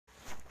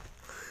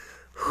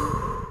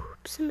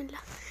بسم الله.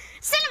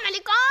 السلام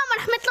عليكم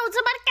ورحمة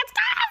الله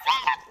وبركاته.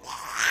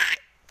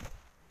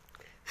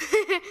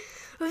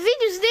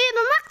 فيديو جديد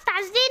ومقطع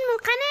جديد من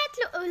قناة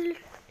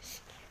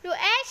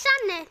لؤي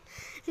شانل.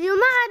 اليوم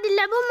غادي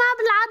نلعبو ماب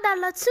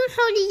العضلات.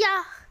 سمحوا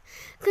لي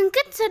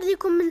كنكثر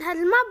لكم من هذا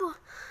الماب،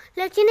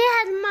 لكن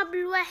هذا الماب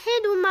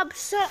الوحيد وماب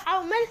السرعة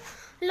ومن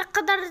اللي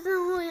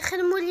قدروا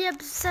يخدموا لي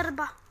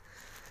بالزربة.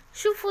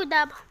 شوفوا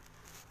دابا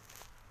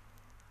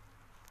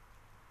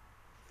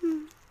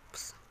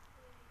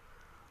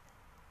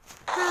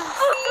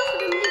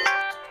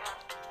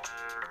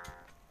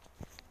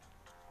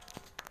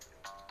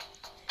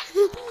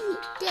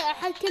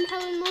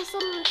كنحاول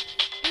نوصل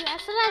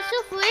للعشرة.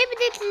 شوفوا هي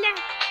بديت اللعب،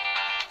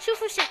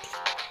 شوفوا شكل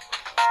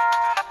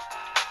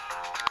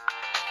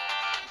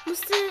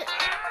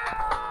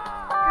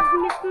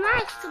رقم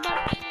 12.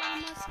 تبارك الله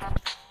ما شاء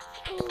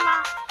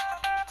الله.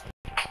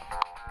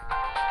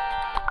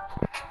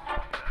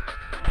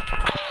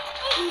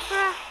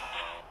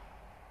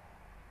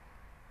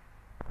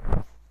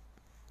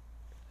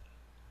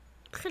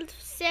 دخلت في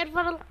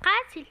السيرفر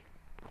القاتل.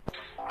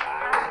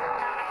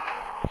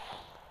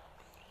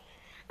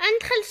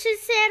 ندخل شي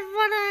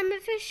سيرفر ما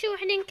فيهش شي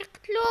وحدين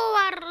كيقتلوا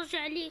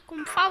ونرجع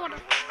ليكم فورا.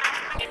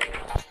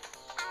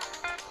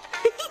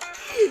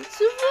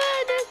 شوفوا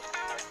هذا.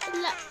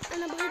 لا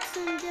انا بغيت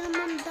ندير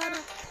منظر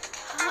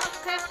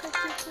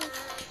حقيقي.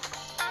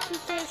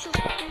 انت شوف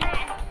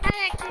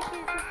هذاك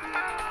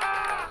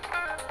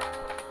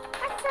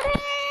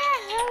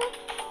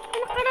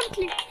انا قربت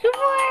لي.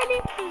 شوفوا هذه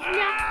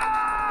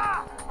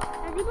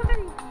هذه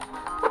بغري.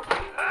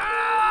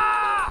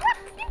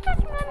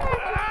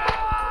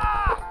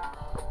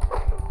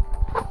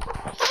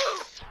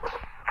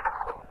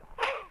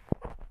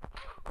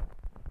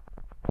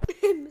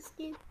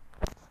 مسكين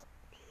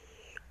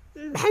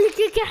بحال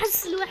هكا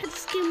كيحس الواحد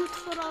كيموت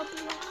في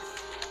روبلوكس.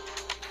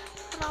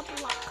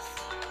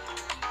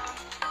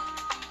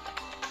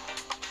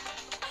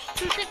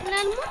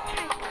 شكلها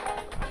المضحك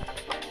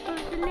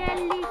شكلها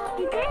اللي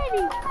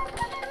كيداري.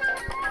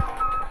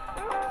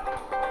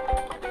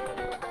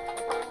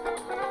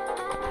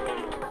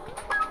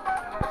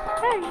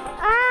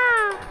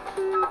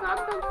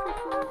 نتعطل في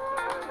شوي.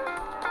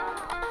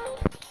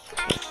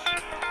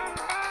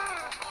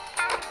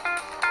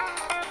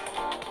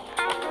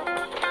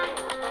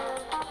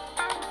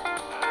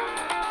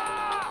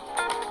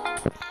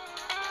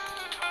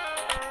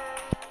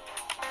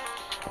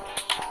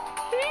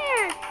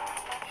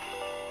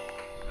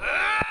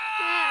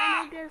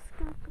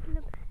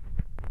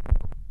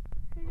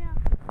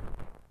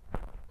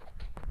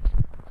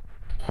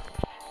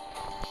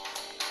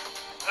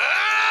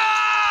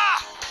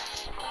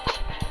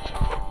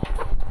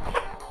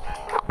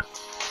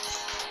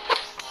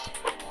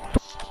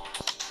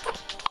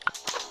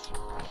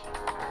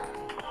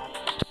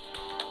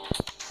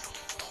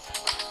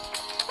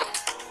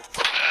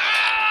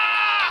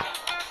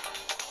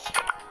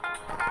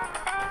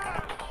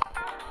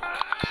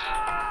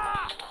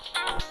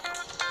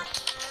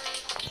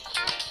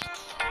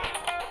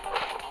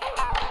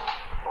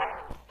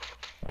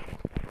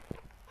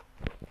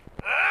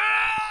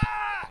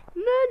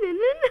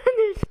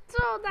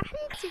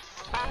 ضحيتي.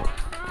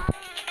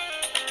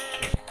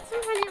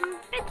 سمحوا لي ما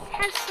بقيتش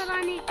حاسه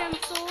راني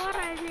كنصور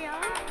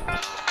عليها.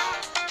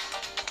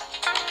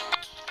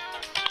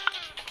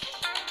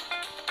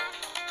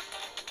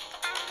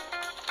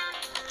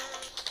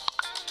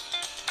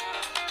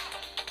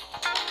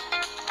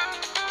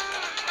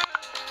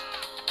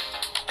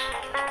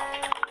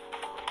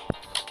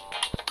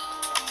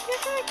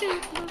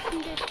 كيف كنقدر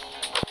ندير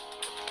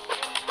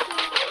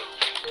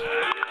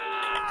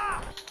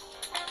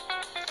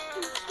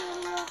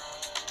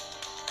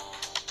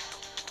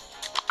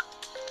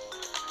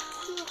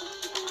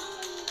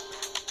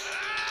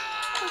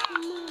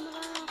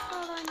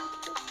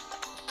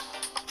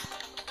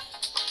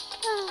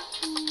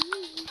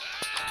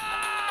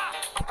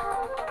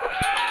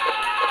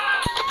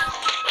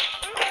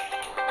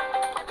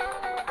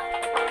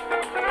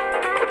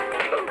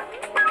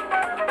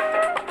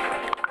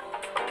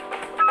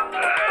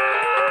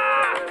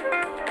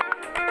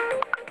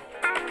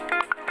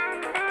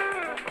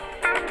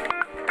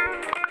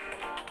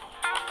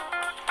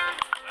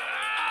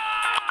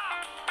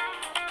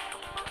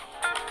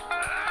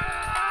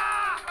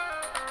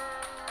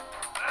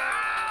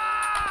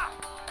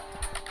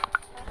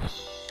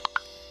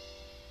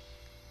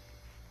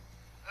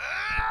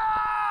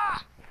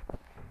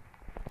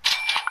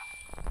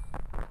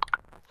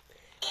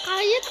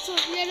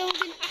يا لو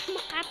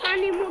الأحمق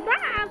عطاني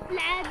مضاعف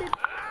العدد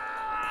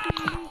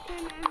اللي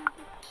كان عنده.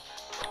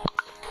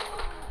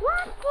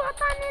 واو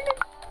عطاني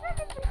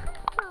نزلت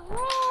ب5.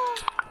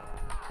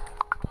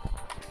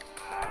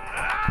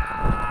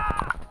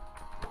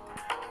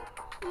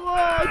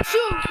 واو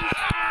تشوف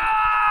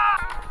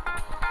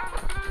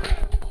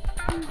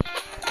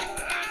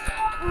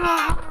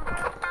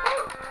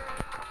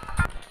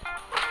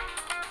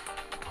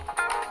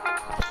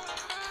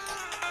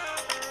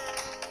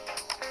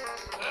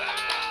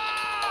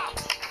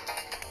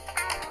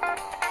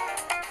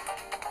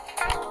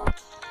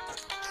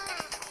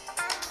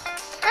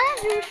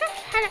نجي نشوف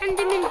شحال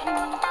عندي من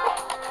جنيه.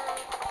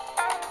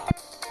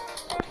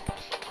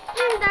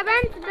 دابا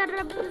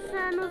نتدرب باش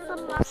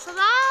نوصل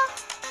ل10.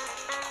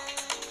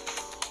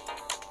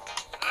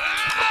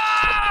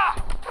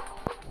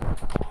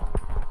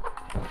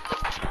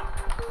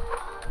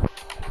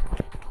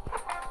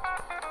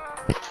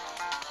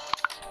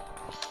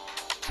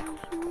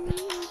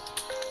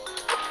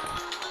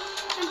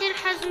 ندير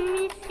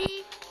حجمي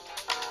فيه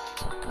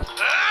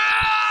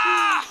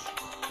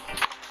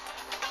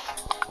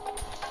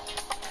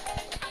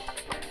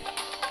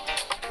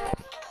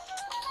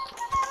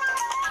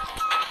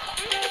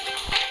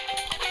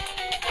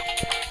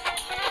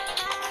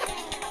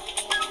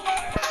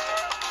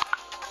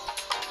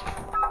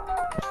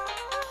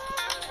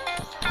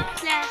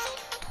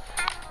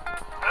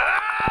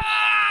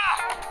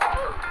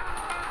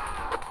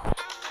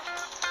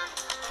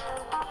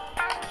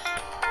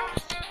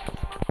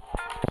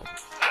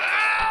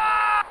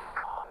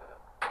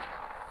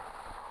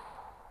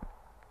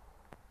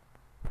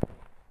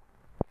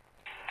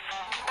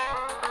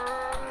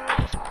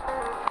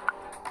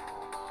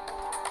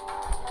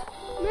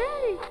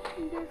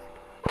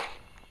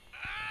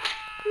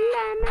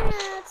لا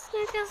ما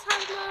تسمعك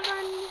اصحاب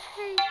الاغاني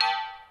حي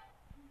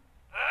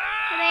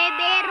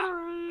ريبير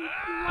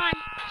 1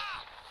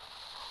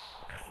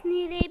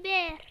 خصني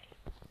ريبير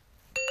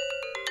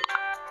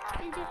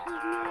عندي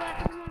حجم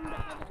واحد من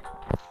بعد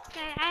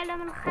تاع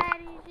العالم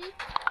الخارجي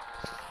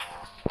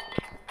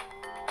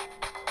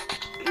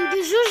عندي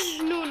 2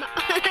 جنونة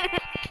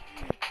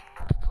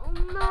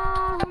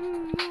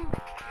اللهم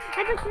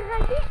هذا شي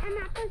غادي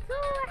انا عطيتو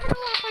واحد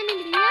وعطاني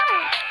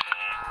مليار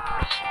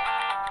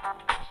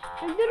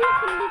ندير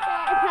نخلي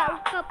تاع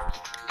القط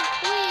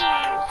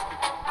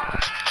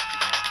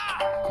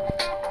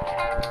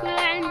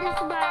ولا عندي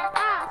 17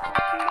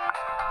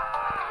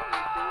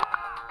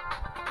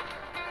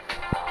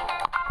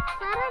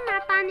 صار ما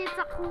عطاني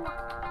تقوى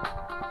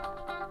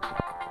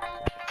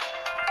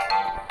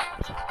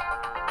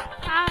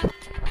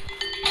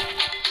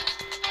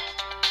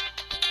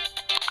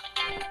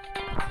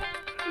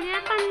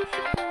عطاني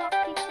قوة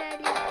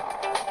قتالية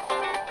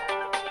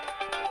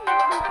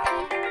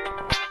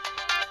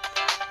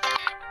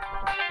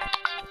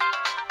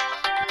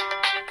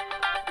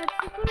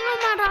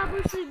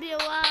مش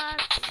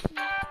بيوات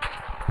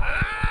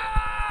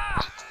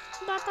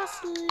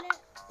بتصل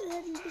هذه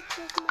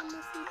البيتزا ما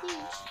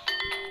نسيتيش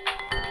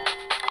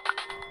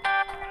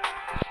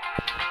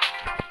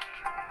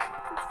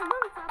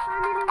صدمت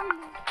عطاني ليفل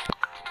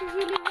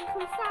تجي ليفل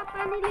 5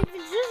 عطاني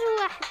ليفل 2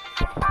 1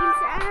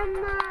 قلت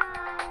اما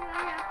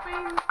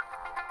يعطيني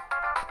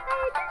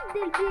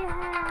بدل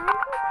بيها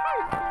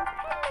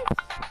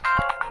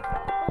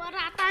ورا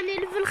عطاني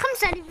ليفل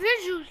 5 ليفل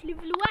 2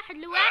 ليفل 1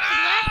 لواحد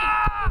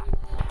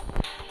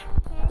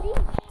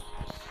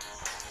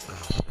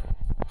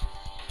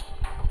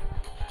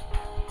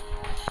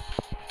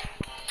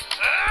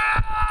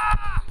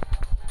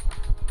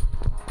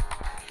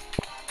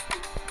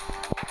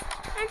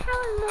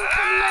نحاول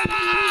نوصل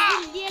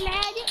للليفل ديال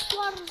هادي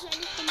ونرجع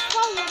لكم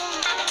فورا.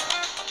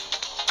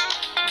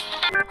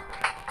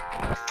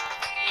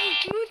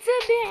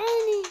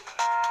 متابعيني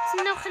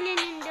تسناو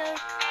خليني ندير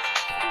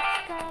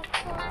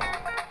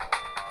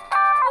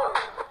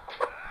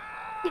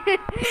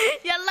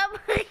يلا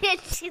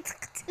بغيت شي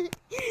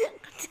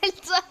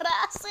قتلت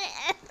راسي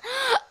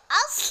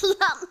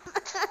اصلا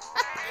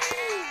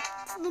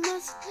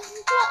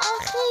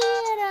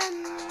واخيرا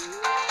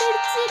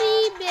درت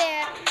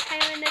ريبير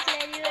الحيوانات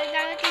الاليفه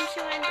كاع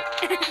كنمشيو عندي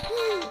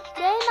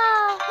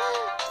باينه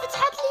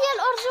فتحت لي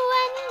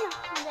الارجوانيه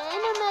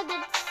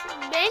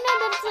باينه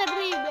درت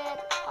الريبير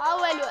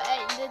والو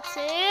درت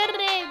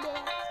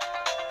الريبير.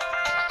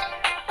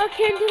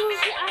 اوكي نديرو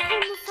في اخر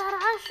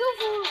مصارعه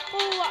شوفوا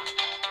القوه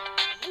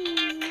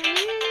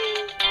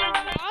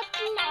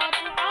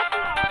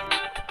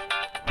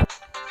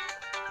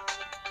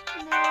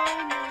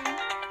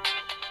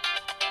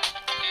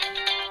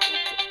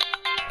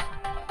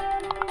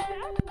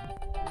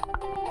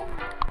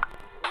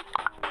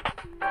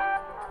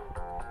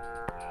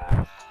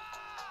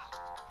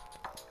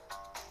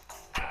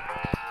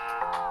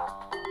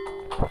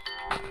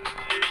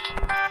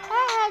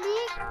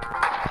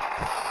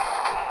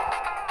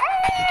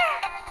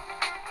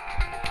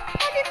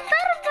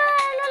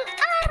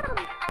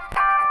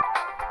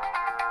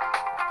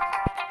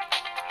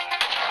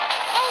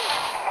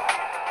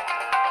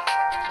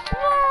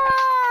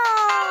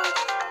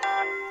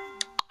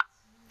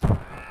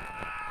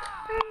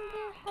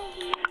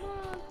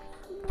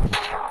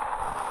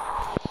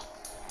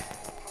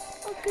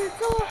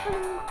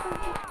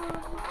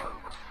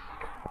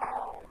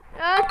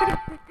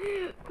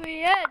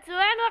كويات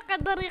وين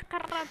وقدر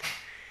يقرب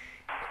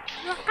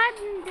وقد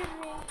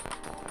ندري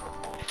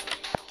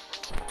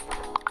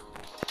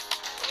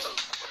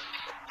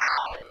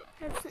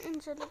بس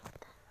انجلب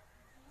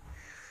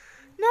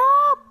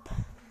نوب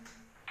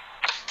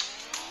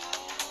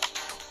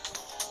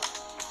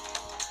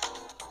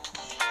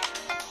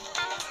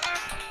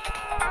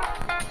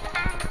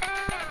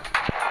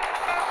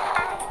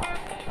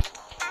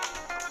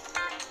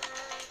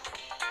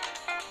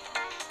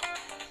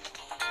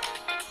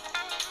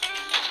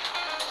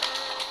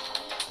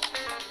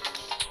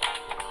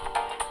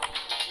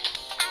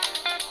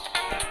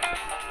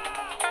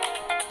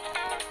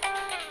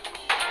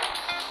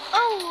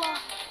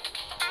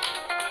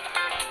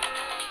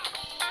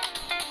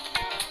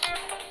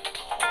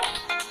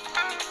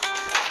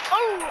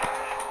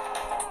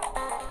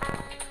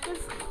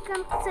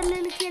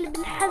سلمك يا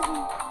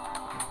بالحزم.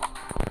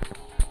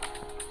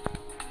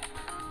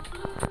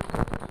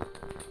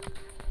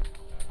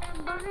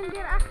 باغي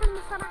ندير اخر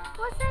مسرح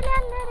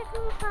وسلام لهذاك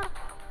المسرح.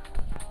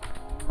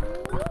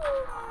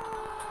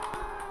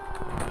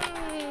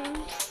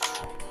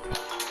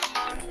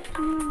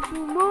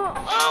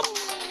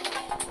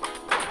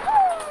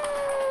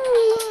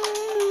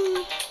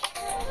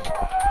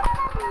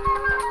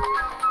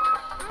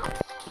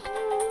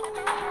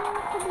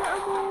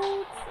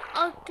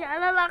 اوكي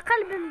على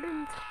الاقل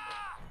بنت.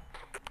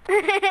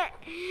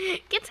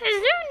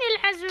 كتعجبني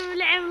العجب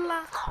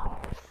العملاق.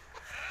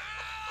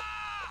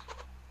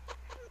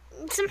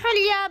 سمحوا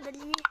لي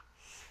بلي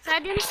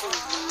غادي نصغر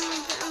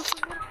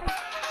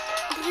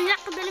حاجه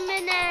قبل ما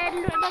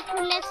اللعبه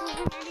كلها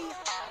تهجم عليا.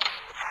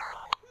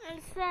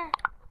 عرساه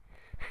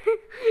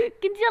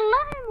كنت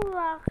يلاه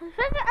مواقف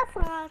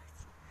فجأة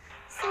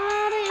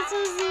صغاريت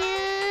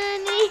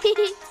وزياني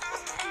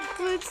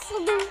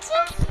وتصدمت.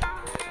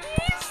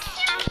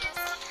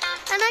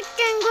 انا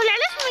كنقول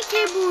علاش ما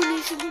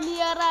كيبونيش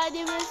الدنيا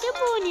رادي ما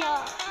كيبوني.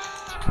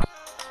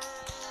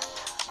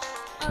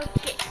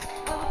 اوكي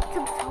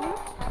كتبتهم.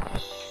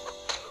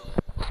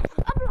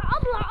 ابلع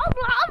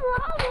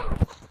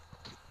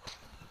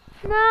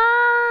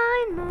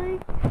ناي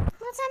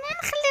مثلا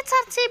نخلي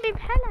ترتيبي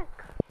بحال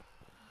هكا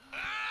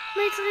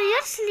ما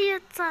يتغيرش ليا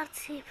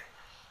الترتيب.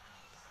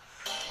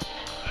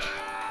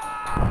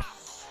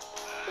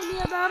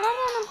 ليا ضروري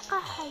انا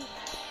نبقى حي.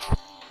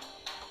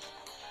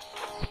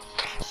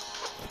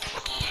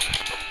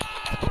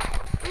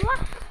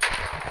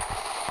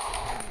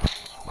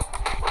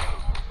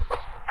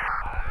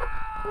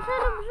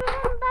 وشرب جوج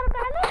نضرب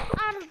على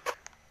الارض.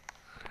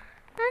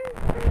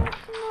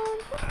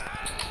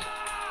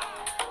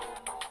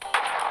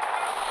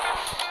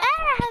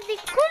 هذه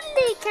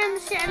كلي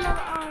كنمشي على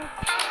الارض.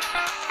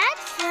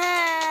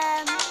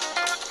 افهم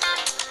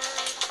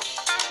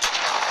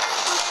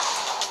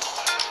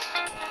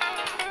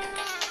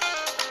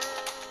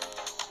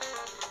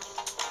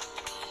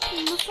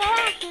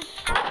المصاعب.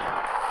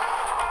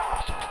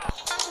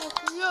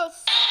 يس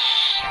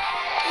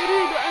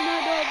اريد ان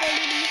هذا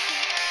للمصاعب.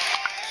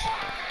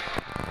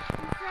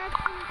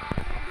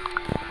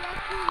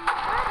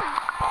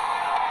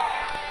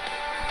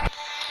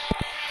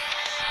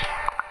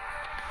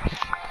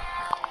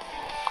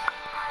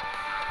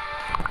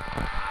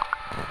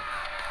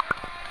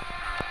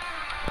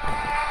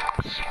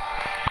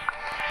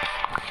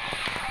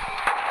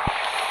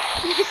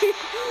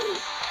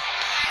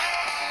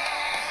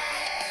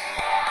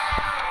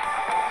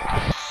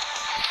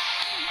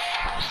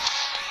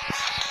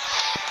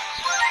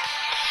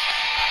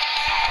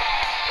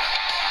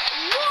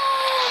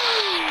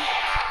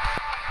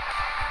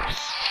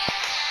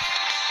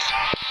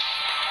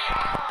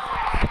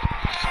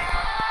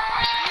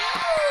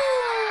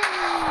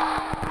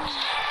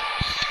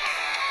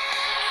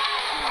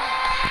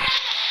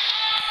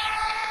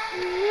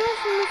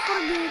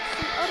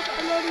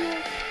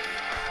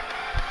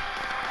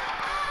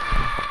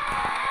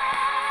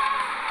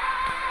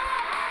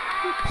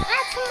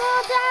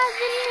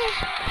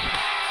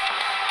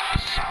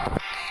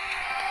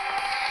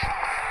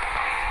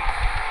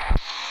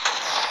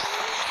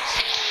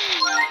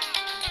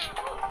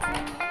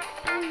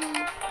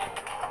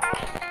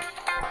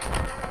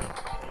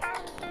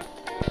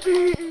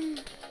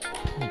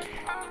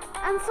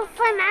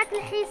 نصفي معاك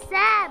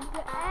الحساب.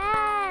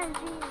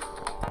 عادي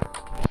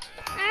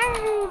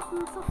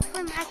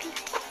نصفي معاك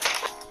الحساب.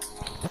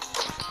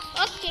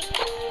 اوكي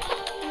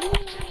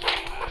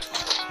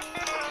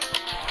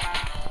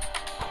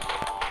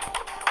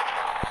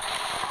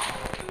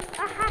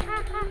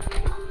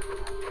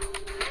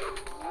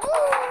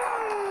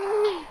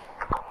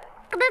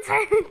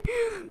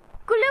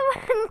كل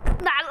واحد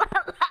نقضى على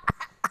الله.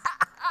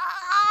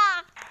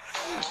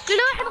 كل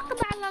واحد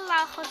نقضى على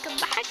الله. اخوك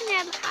ضحكني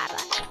هذا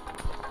الحرام.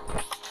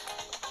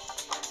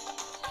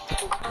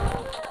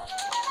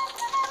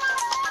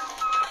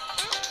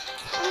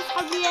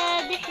 اصحاب يا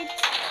بحد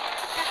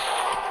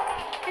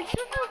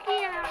نشوفوك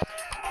يا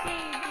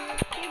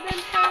كذا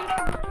نحاول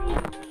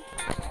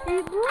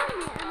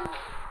يبوني انا.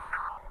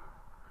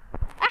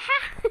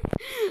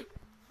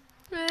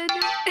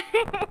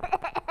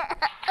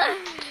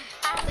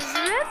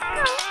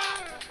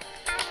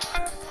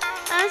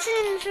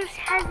 عشان نشوف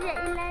شي حاجة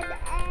إلا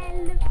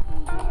الألف.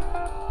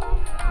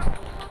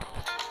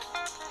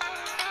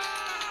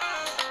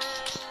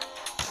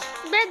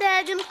 بعد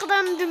هادي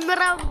نقدر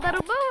ندمرها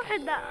بضربة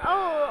وحدة.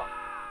 أوه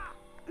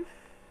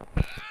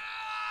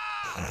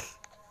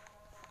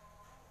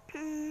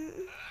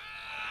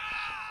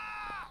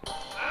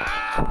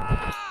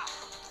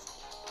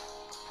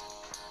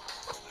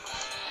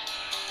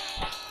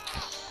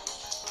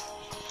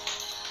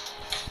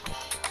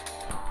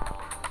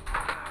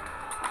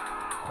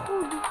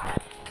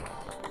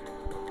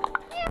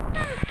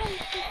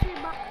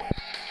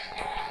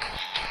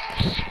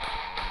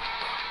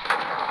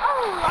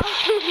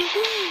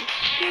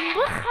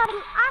يبخر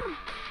الأرض.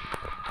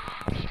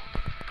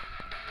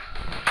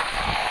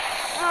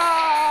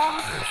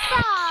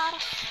 خسارة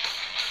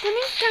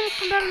كان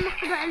نقدر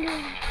نقضي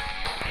عليه.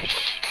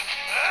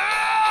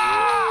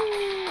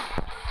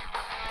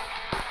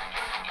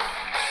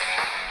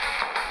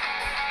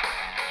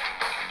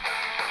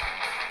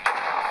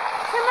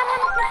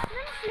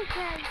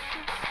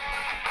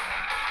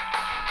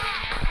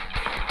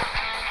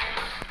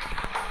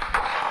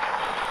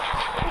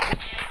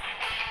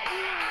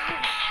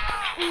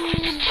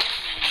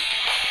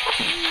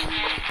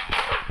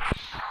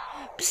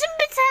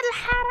 بسبة هاد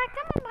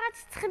الحركة ما بغاتش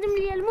تخدم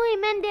ليا.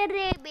 المهم ندير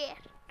ريبير،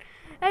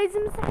 عايز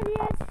نمسح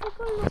ليا هادشي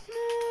كله.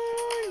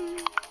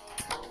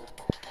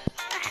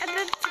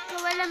 احببتك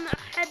ولم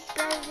احب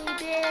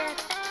ريبير.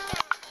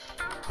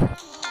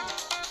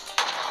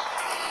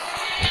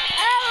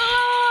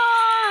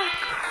 الله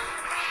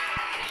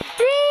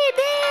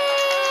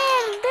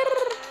ريبير در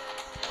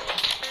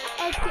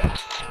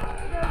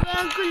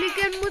كل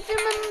كان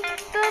مسلما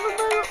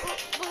ترضى.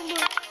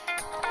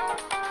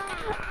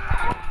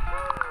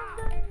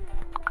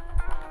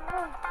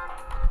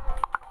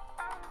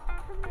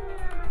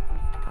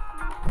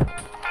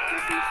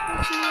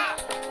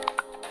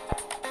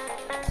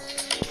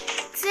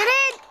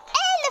 تريد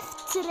 1000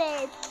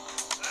 تريد.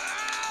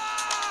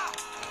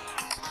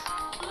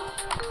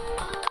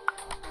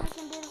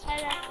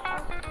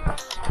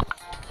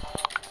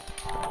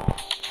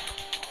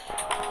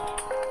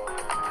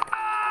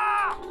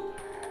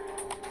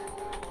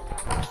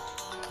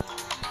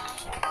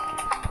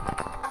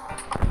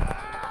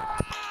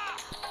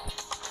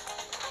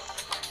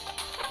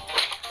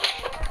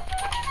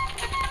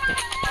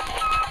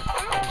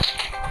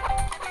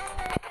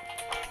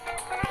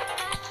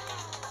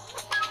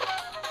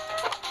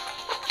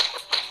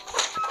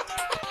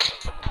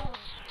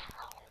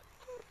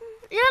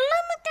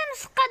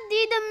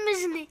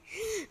 يدمجني.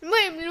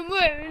 المهم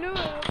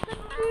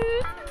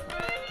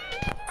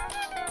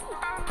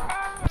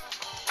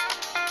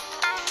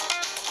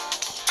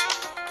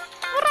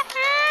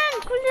فرحان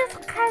كل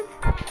سقاد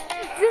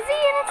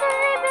جزيرة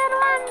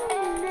الريبيروان.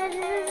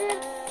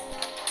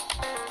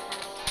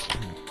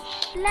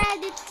 لا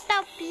دي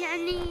الطب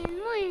يعني.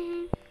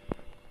 المهم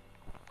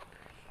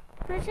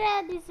فاش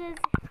هادي جزيرة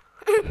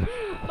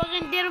باغي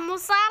ندير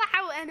مصارعة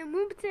وانا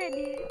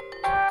مبتدئ.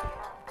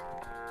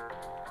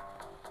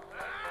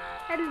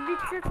 هاد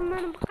البيتزات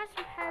ما نبقاش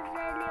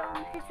بحاجة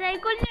اليوم حيت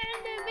غيكون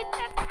عندي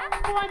بيتزات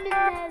اقوى من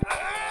هاد.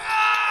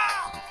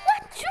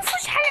 شوفوا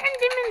شحال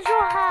عندي من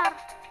جوهر.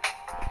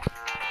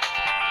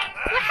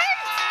 واحد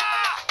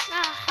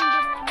الحمد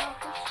لله ما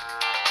وقفش.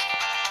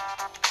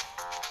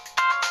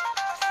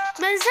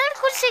 مازال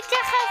كلشي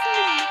كيخاف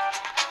مني.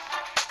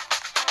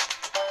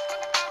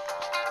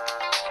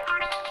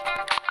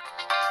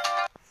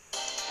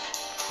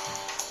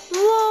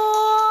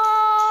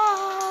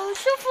 واو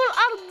شوفوا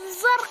الارض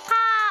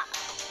الزرقاء.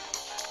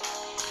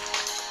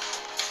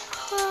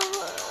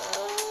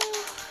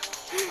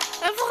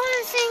 افغل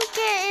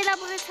الى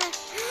بغيتها.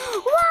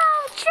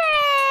 واو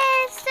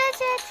تشيست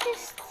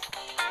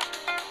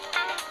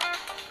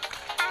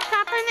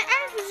تعطيني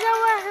 1000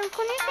 جواهر.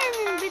 كوني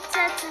كاين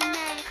البيتزات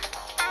هنايا.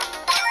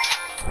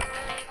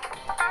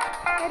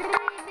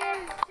 الريبير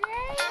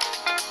جاي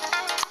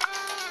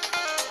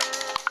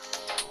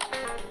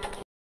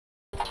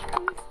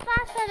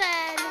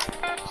 15000.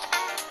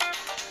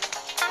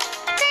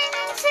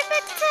 كاينين شي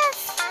بيتزات.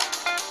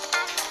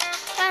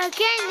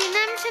 كاين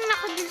لينا نمشي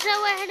ناخد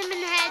الجواهر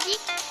من هادي.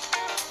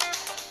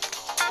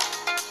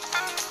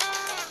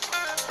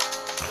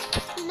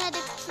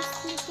 هذاك الشيء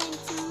اللي كاين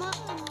تما.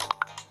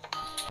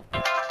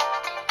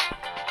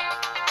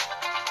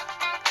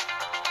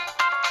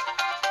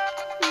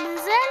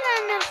 مازال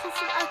انا الخوف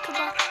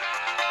الاكبر.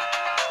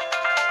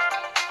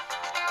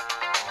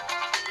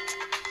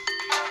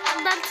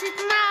 عضلتي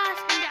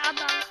 12 عندي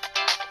عضلة.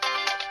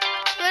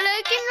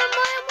 ولكن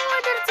المهم هو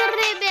درت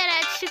الريبير.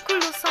 هادشي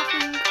كله صافي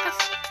مبقاش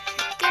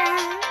كان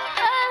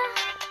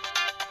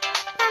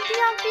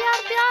بيار بيار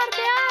بيار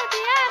بيار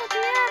بيار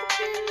بيار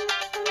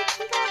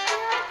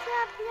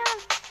بيار.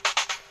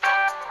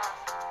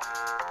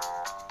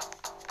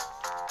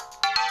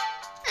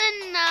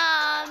 أنا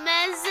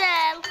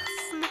مازال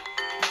خصنا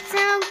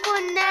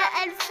تنكون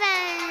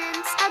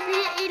 2000 صحاب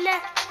لي إلى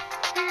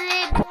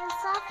الريبير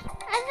صافي.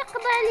 أجي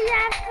قضى لي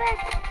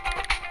عفاك.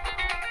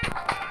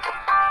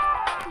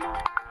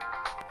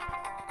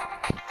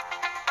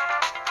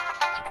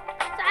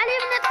 تعالي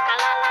بنات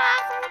على الله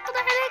نقضي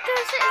عليك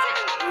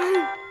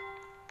شيء.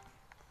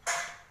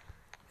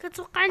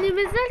 كتوقعني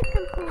مازال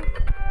كنخوف.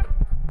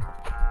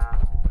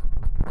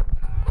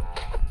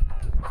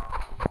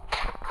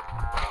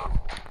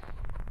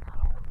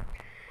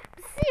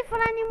 بالسيف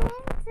راني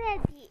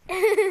مبتدئ.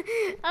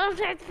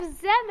 رجعت في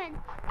الزمن.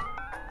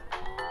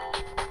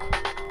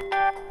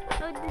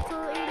 عدت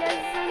الى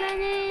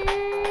الزمن.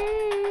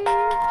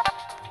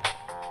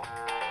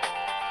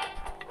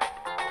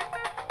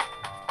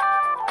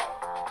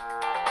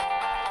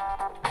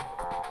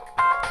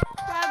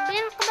 ربي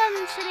نقدر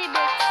نشري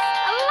بيت.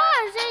 الله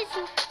جاي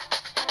شوف.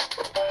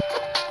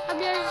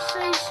 غادي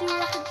جاي شي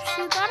واحد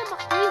بشي ضربة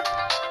قوي.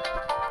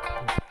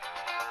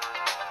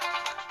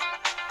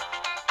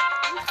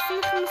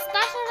 خصني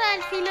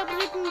 15000 إلا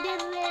بغيت ندير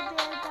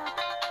الريبير هذا.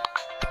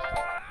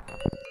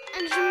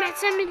 أنا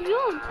جمعت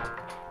مليون.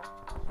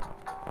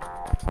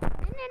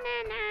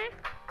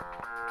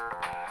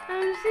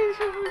 نمشي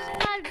نشوف واش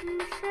قال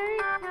نشري.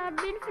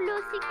 ربي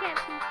فلوسي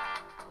كافي.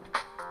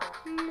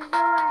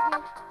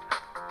 الجواهر.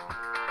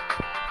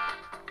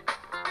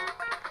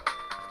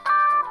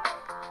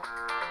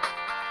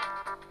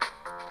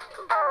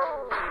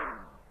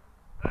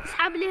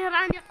 أصحاب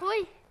الهران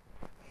قوي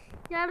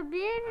يا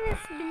ربي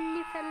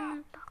يسبني في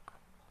المنطقة.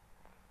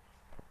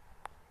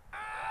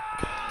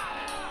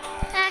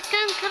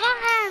 كنكره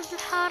هذه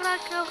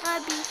الحركة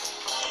الغبية.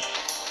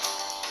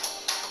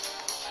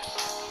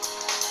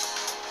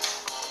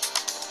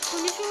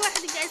 كل شي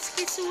واحد قاعد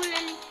كيسول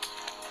علي.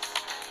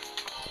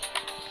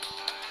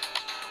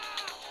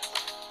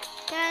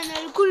 كان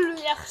الكل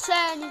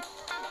يخشاني.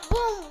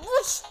 بوم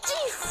بوش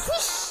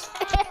فش.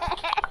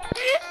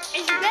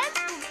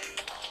 عجبتكم؟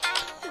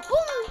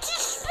 بوم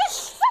تش فش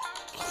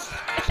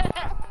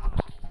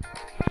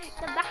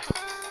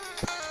تضحك.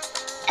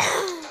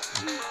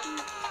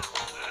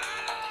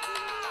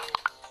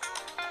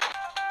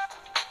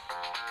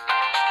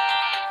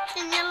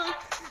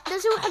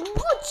 بس واحد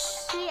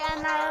بوتشي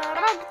انا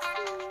ربط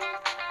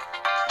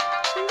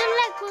ندير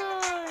لك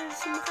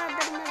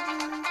مخدرنا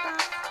بالمنطقة.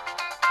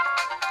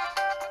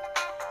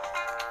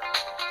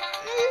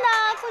 لا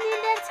كوني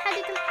دارت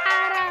هذيك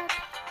الحارات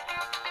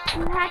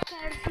انها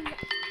كارثية.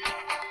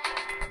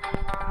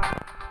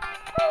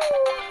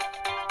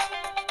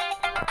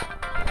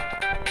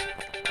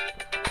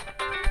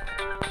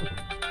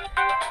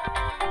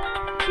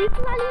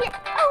 يطلع لي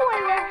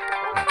اول واحد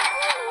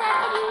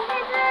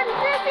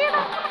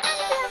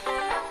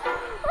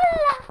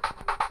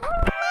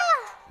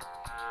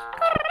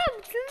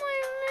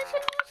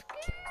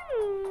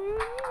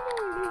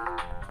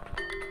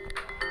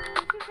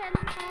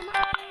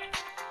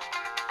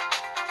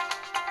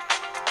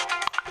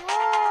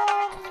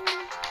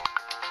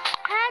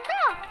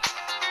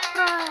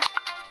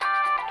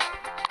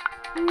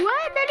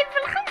وهذا اللي في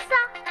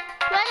الخمسة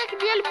وهذاك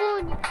ديال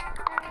بوني.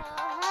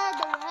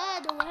 هذا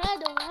وهذا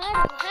وهذا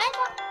وهذا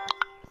وهذا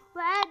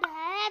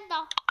وهذا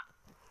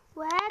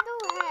وهذا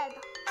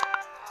وهذا.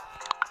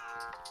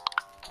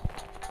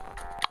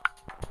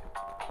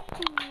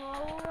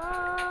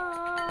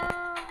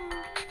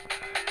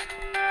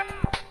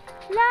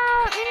 لا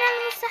من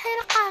المستحيل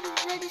قابل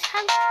هذه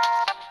شحال.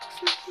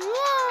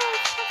 واو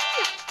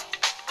خفيف.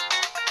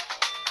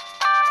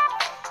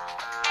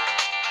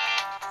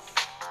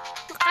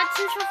 مقعدتش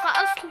نشوفها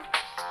اصلا.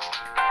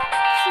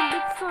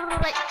 شبت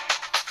صغري.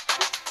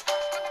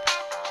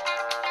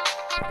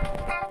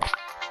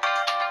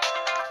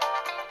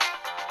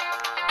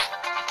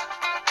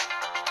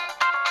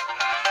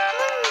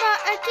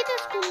 اكيد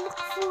تكون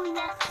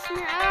مقفولة.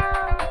 خصني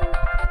عاود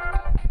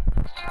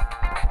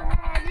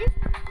هذه.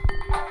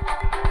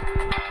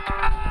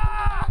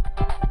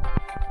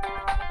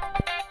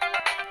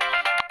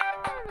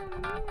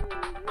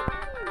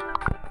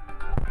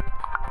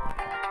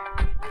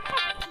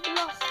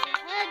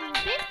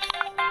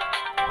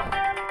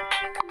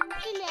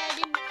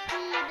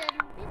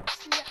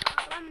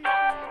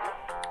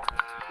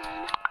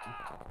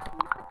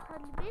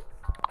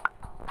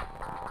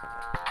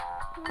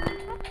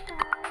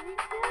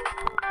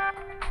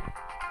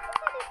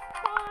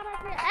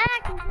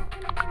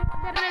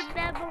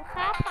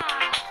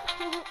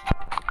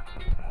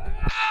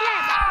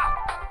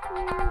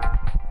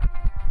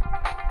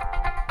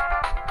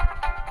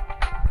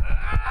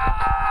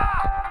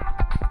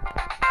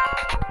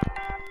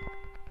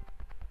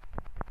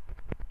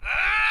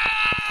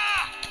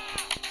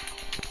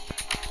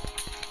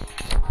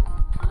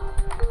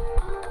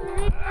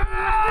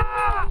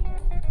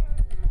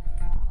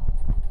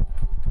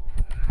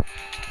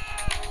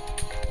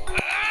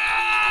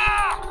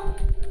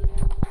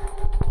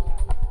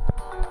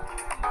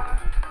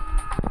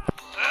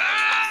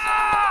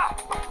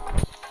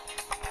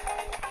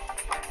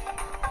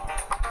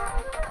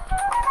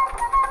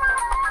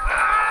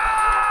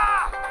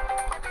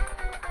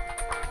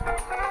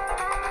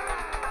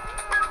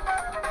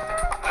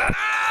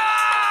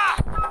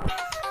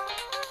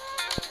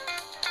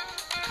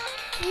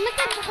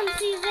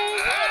 خمسين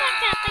جزيرة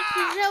كيعطيك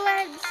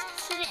الجواهر باش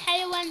تشري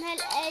حيوانها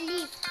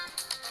الأليف.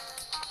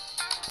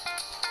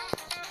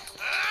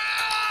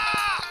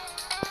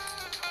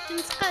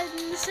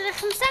 نتقدم نشري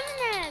 5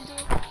 من هادو.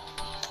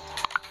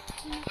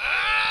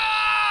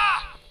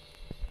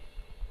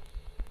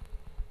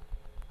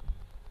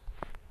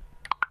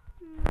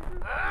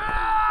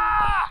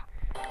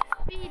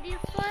 سبيدي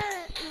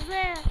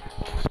زير.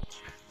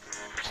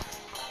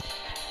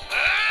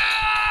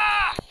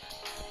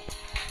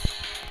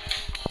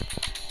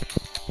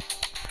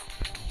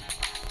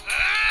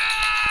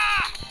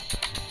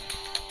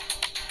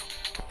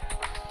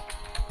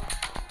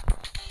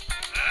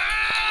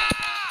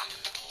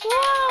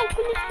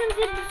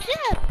 كنزيد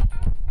بزاف.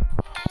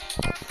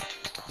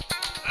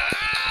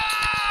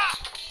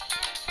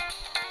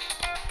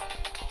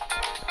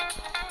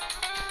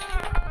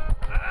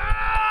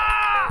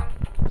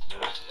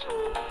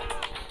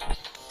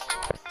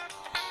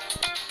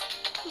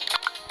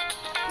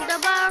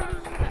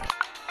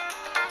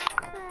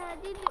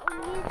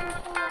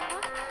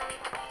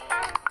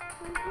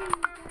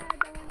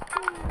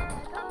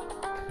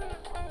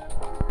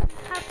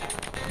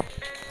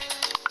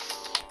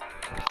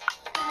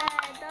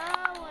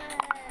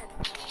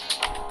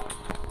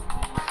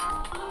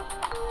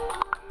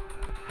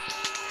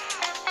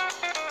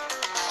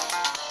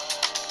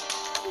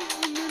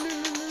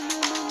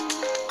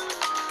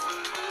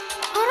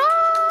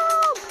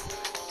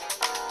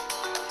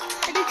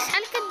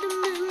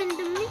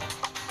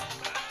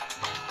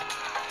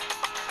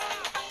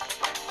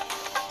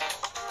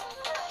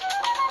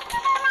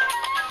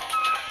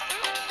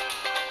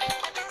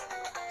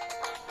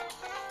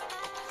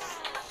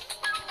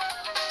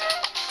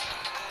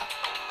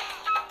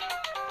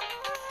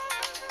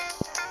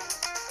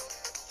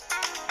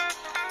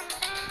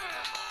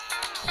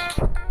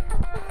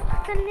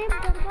 خليه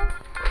بضربة.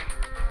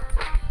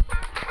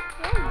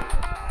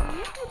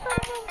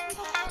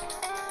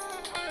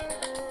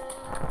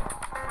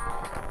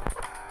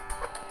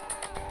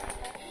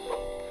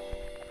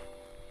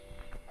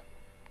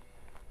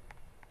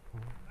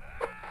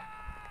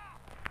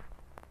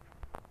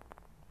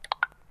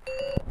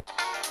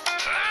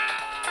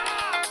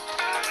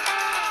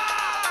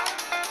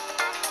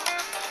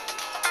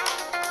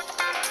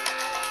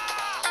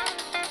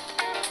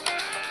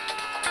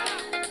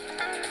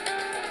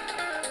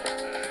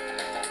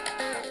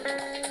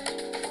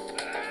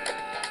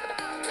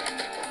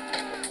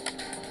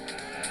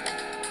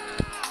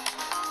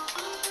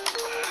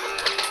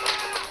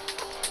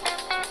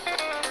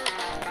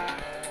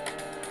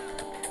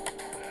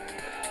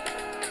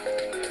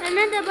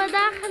 أنا دابا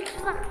داخل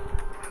الصخر.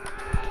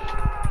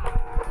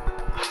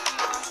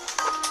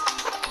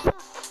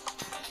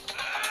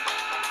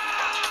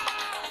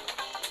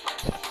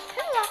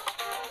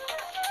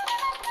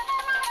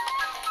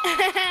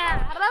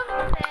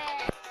 عرفت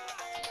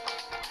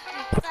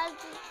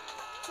صلتي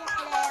شي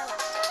حلاوة.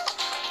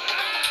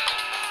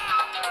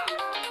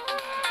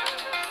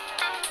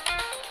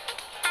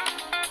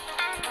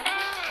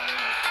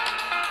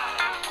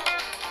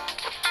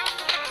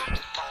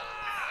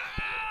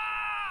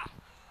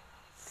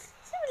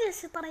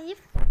 شي طريف.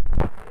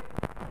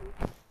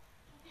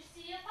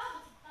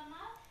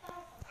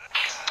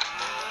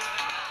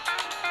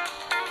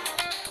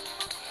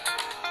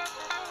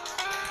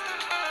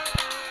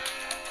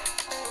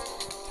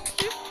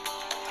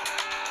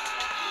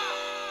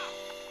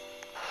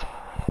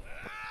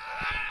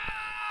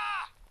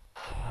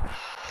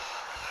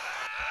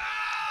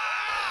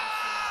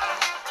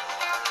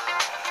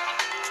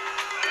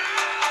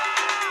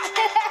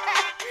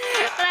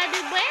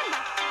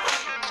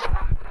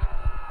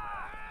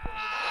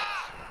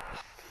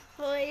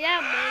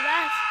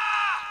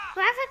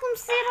 وعافاكم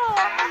سيروا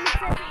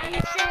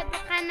مشاهدة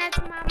قناة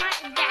ماما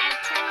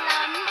إبداعات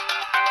سلام.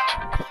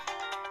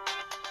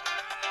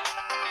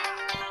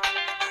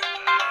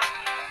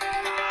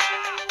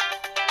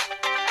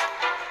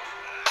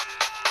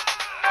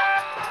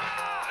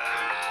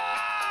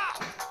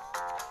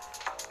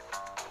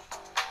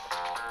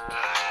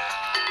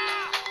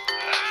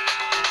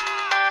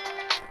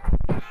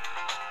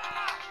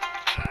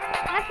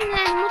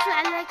 عرفنا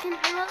المتعة، لكن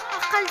على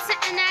الأقل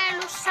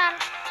سأنال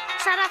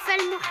شرف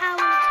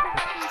المحاولة.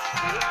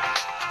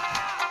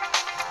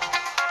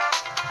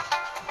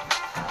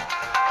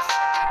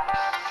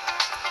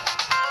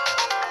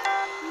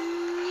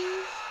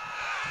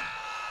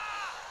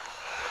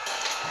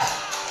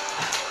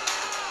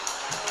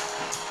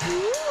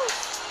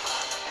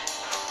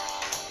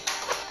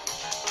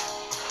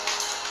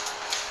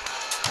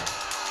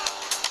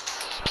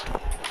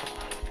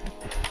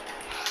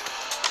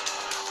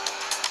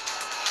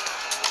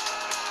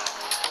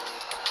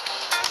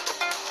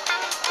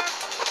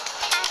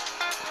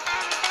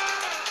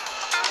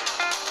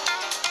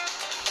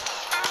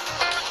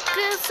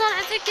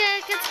 سرعتك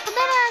كتقدر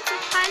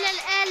تبقى على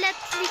الآلات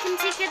اللي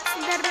كنتي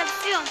كتدرب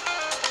فيهم.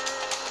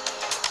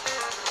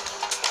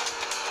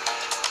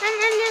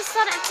 انا عندي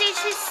سرعتي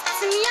شي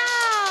 600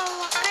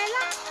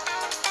 وقيلة.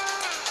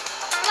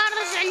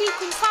 نرجع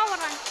ليكم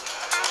فورا.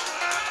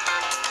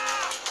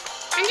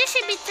 عندي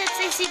شي بيتات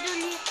تيزيدوا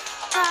لي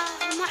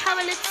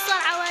محاولة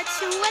السرعة،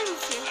 وهادشي هو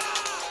المفيد.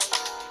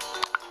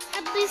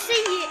 حظي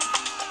سيء،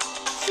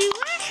 شي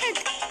واحد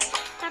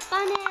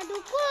عطاني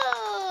هادو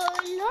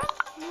كلهم،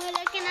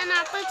 ولكن انا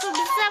عطيته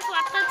بزاف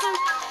وعطيتهم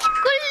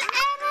كل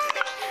الآلات.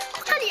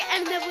 بقى لي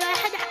ارنب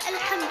واحد.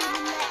 الحمد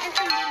لله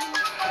الحمد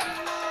لله.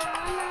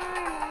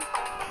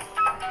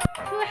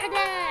 في واحد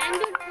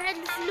عنده هاد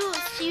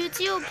الفلوس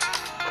يوتيوب،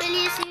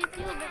 بليس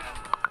يوتيوبر.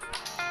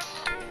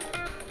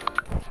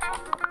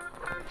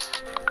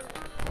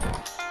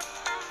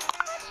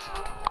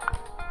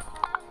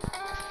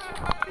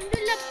 الحمد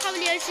لله بقاو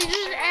لي شي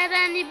جوج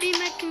ارانب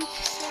ما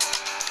كنتش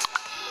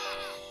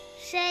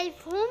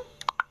شايفهم.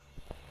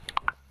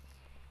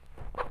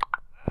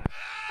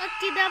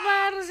 اوكي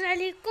دابا نرجع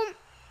لكم.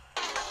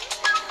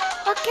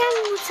 اوكي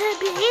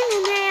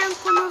المتابعين، هنايا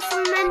نكون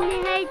وصلنا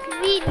لنهاية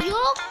الفيديو.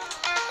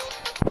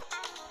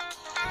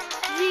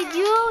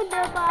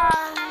 دابا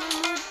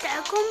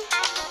نودعكم.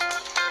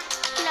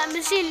 لا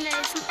ماشي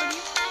لا، اسمحوا لي.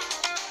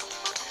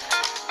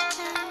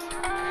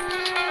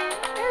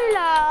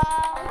 لا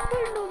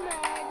كله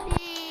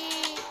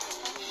مادي.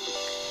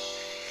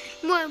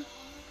 المهم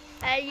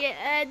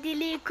هادي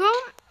ليكم.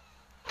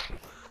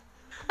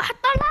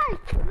 حطوا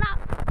لايك. لا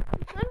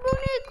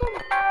يبونيكم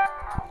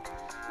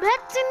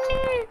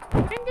بهالتنين.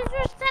 عندي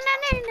جوج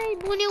تنانين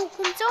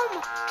يبونيوكم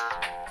توما،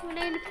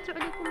 ولا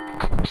ينفتحوا عليكم.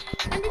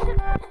 عندي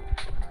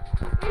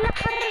إلا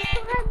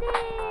خرجتو غادي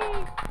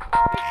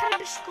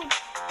يخربشكم.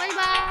 باي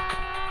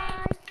باي.